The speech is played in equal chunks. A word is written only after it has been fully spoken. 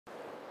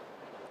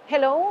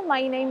Hello,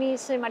 my name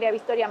is Maria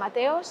Victoria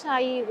Mateos.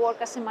 I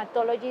work as a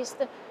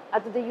hematologist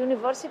at the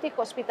University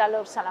Hospital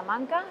of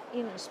Salamanca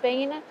in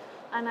Spain,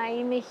 and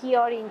I'm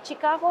here in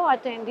Chicago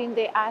attending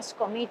the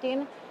ASCO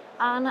meeting,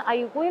 and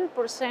I will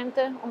present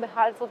on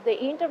behalf of the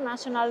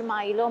International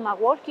Myeloma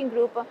Working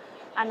Group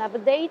an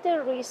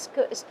updated risk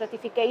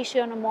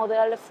stratification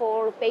model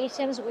for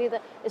patients with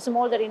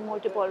smoldering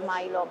multiple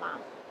myeloma.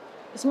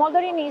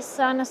 Smoldering is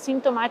an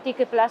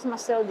asymptomatic plasma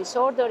cell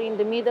disorder in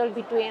the middle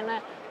between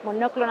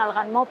monoclonal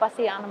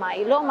gammopathy and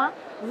myeloma,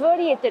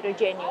 very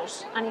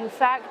heterogeneous. And in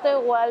fact,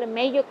 while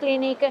Mayo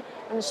Clinic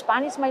and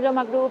Spanish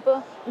myeloma group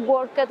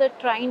worked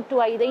trying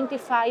to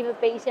identify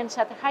patients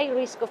at high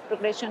risk of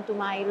progression to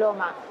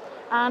myeloma.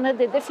 And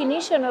the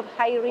definition of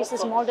high-risk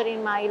smoldering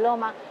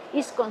myeloma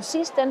is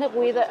consistent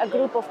with a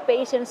group of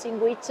patients in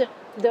which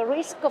the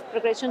risk of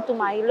progression to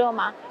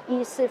myeloma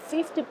is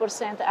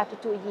 50%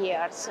 at 2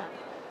 years.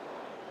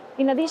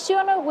 In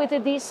addition,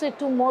 with these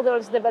two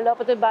models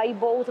developed by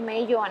both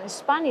Mayo and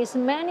Spanish,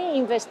 many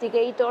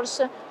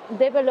investigators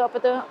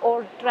developed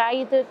or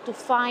tried to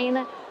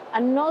find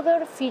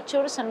another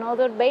features,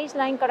 another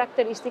baseline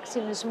characteristics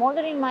in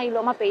smoldering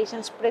myeloma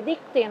patients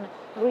predicting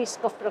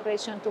risk of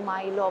progression to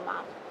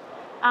myeloma.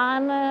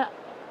 And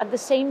at the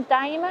same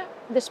time,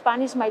 the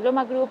Spanish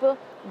myeloma group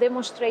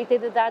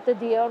demonstrated that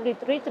the early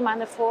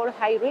treatment for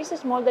high-risk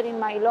smoldering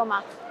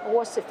myeloma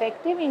was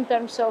effective in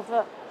terms of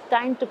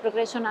time to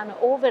progression and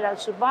overall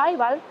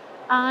survival.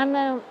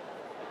 And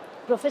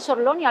Professor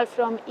Lonial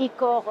from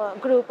ICOG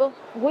group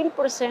will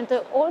present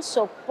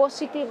also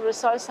positive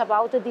results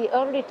about the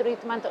early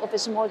treatment of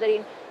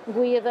smoldering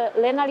with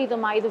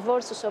lenalidomide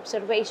versus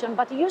observation,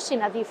 but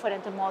using a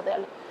different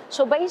model.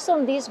 So based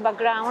on this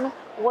background,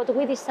 what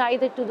we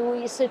decided to do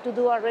is to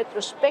do a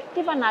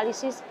retrospective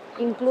analysis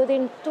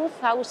including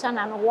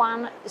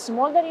 2001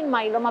 smoldering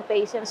myeloma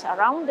patients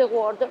around the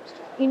world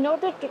in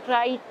order to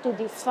try to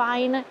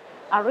define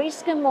a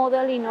risk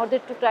model, in order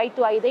to try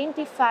to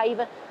identify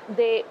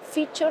the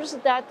features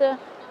that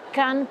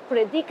can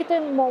predict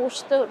the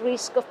most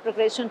risk of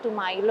progression to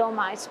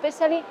myeloma,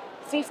 especially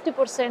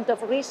 50%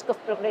 of risk of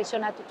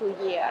progression at 2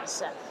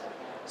 years.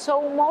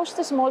 So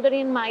most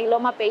smoldering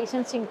myeloma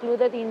patients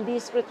included in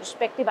this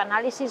retrospective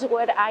analysis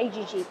were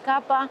IgG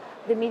kappa.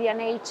 The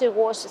median age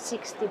was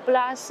 60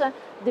 plus.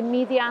 The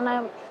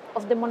median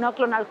of the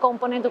monoclonal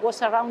component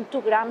was around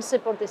 2 grams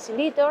per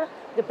deciliter.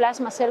 The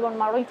plasma cell bone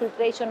marrow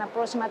infiltration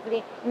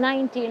approximately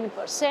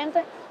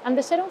 19%. And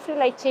the serum free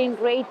light chain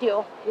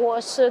ratio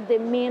was, the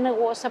mean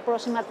was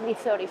approximately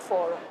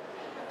 34.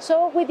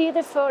 So we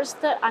did first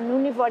an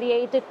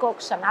univariate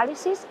Cox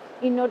analysis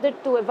in order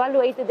to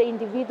evaluate the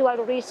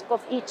individual risk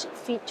of each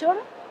feature,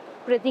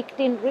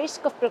 predicting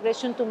risk of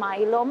progression to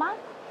myeloma.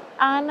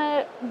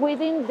 And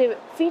within the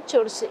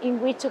features in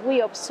which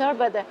we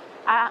observed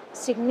a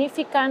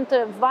significant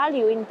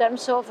value in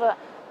terms of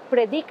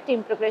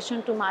predicting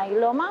progression to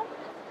myeloma,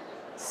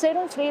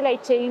 serum free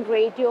light chain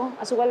ratio,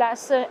 as well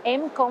as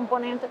M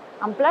component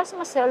and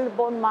plasma cell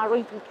bone marrow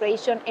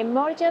infiltration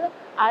emerged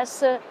as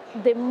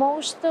the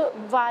most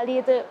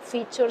valid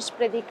features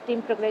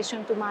predicting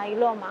progression to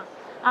myeloma.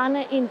 And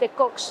in the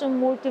Cox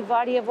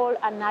multivariable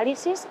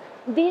analysis,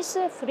 these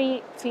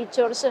three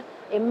features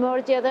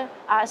emerged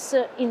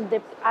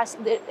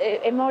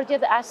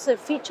as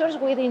features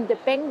with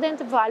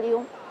independent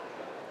value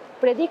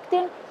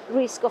predicting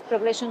risk of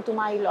progression to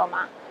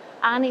myeloma.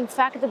 And in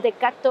fact, the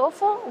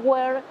cutoff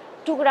were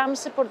 2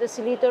 grams per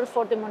deciliter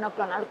for the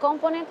monoclonal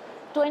component,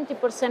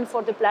 20%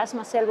 for the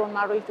plasma cell bone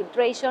marrow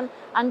infiltration,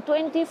 and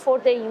 20% for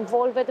the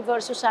involved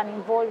versus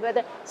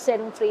uninvolved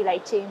serum free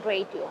light chain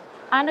ratio.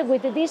 And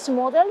with this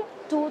model,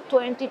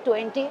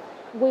 2020,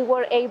 we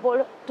were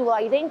able to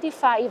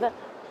identify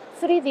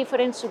 3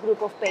 different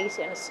subgroups of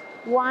patients.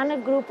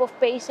 One group of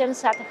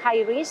patients at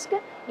high risk,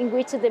 in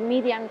which the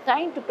median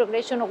time to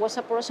progression was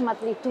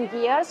approximately 2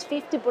 years,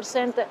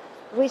 50%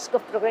 risk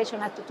of progression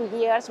at 2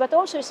 years. But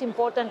also it's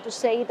important to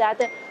say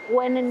that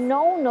when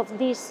none of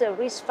these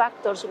risk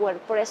factors were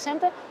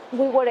present,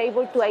 we were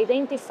able to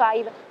identify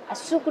a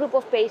subgroup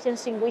of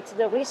patients in which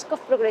the risk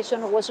of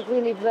progression was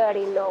really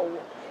very low.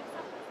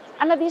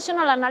 An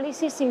additional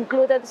analysis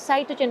included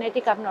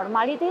cytogenetic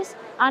abnormalities,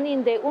 and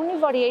in the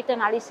univariate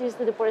analysis,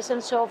 the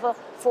presence of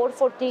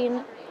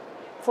 414,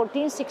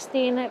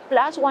 1416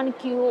 plus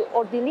 1q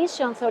or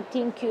deletion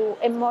 13q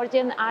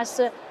emerging as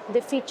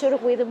the feature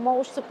with the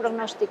most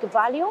prognostic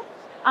value.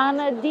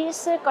 And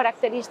these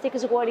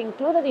characteristics were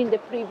included in the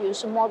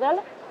previous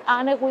model,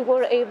 and we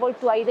were able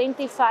to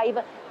identify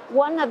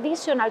one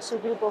additional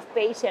subgroup of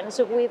patients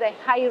with a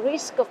high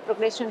risk of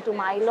progression to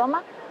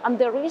myeloma, and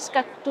the risk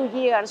at 2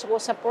 years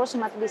was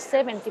approximately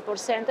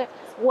 70%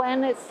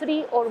 when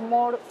 3 or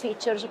more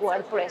features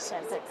were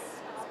present.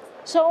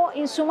 So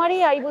in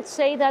summary, I would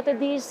say that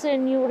this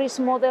new risk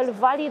model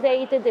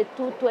validated the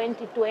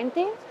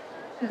 2020.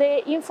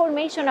 The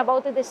information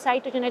about the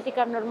cytogenetic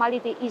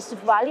abnormality is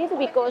valid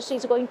because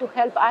it's going to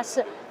help us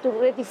to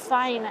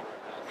redefine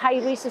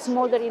high-risk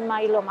smoldering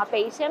myeloma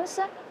patients.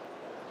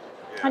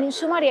 And in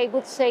summary, I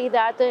would say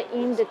that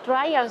in the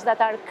trials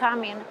that are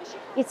coming,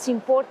 it's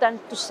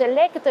important to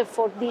select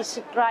for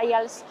these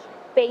trials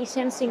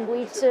patients in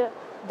which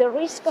the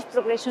risk of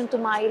progression to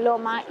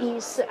myeloma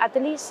is at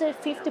least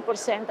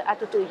 50%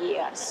 at 2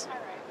 years.